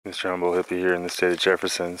Mr. Humboldt Hippie here in the state of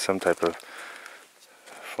Jefferson. Some type of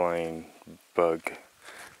flying bug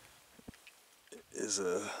is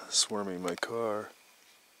swarming my car.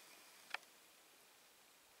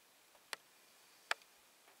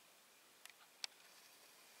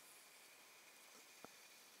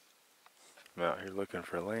 I'm out here looking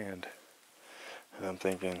for land, and I'm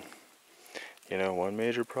thinking, you know, one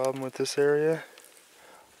major problem with this area,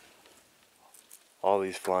 all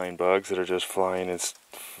these flying bugs that are just flying and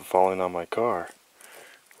falling on my car.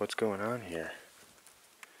 What's going on here?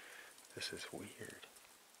 This is weird.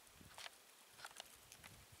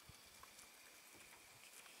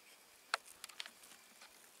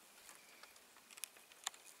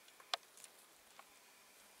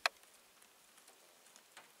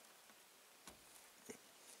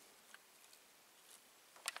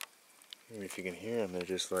 Maybe if you can hear them, they're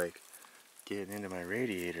just like getting into my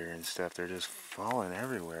radiator and stuff. They're just falling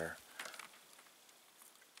everywhere.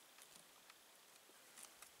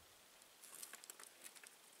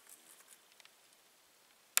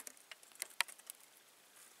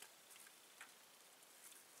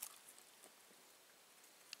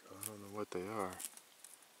 I don't know what they are.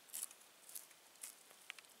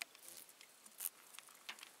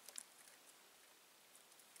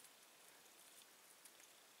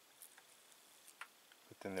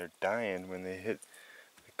 But then they're dying when they hit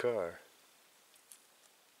the car.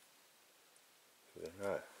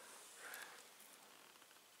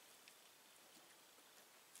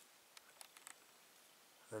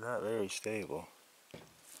 They're not very stable.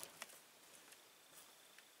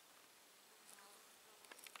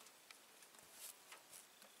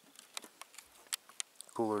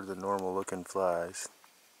 Cooler than normal looking flies.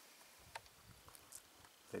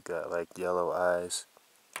 They got like yellow eyes.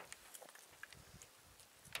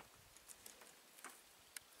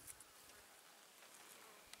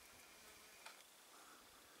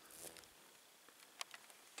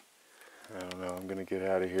 I don't know, I'm gonna get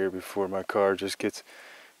out of here before my car just gets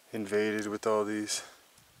invaded with all these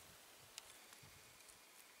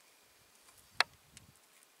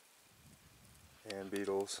hand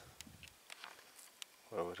beetles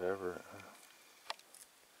or whatever.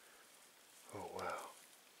 Oh wow.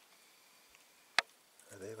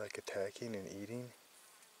 Are they like attacking and eating?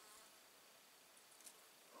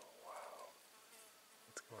 Oh wow.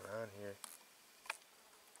 What's going on here?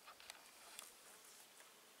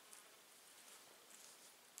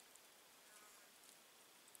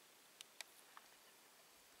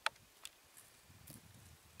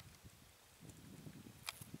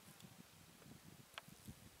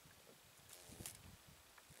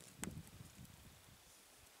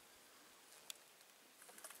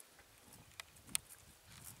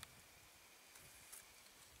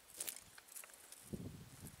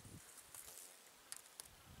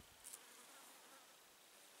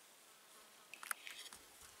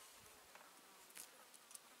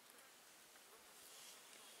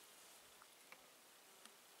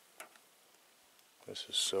 This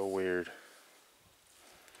is so weird.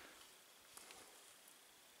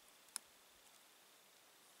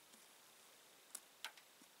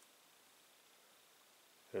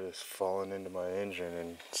 They're just falling into my engine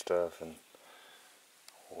and stuff, and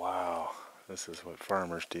wow, this is what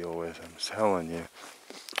farmers deal with. I'm telling you,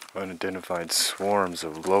 unidentified swarms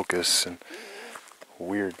of locusts and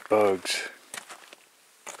weird bugs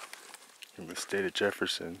in the state of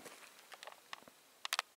Jefferson.